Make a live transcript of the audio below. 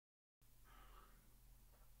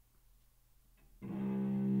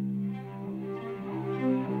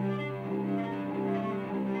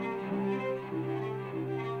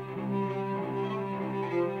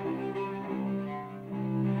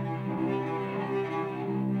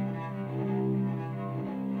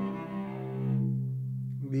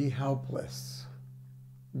helpless,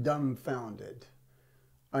 dumbfounded,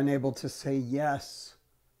 unable to say yes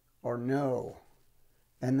or no.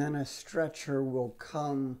 And then a stretcher will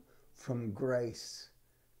come from grace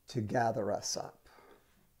to gather us up.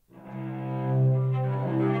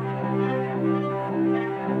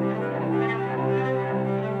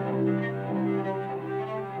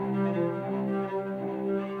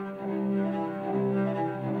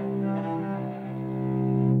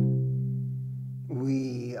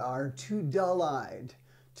 We are too dull-eyed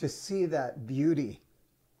to see that beauty.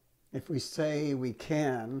 If we say we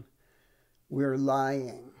can, we're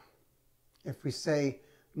lying. If we say,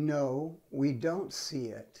 no, we don't see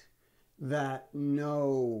it, that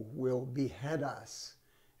no will behead us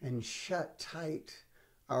and shut tight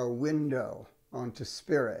our window onto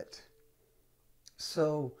spirit.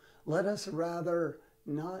 So let us rather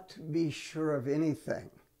not be sure of anything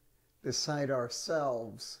beside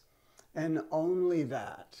ourselves, and only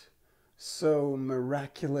that, so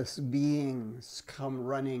miraculous beings come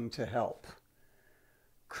running to help.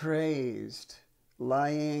 Crazed,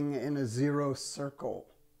 lying in a zero circle,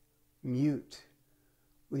 mute,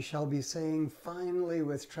 we shall be saying finally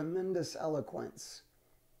with tremendous eloquence,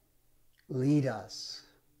 lead us,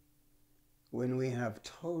 when we have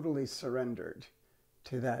totally surrendered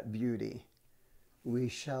to that beauty. We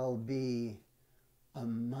shall be a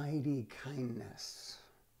mighty kindness.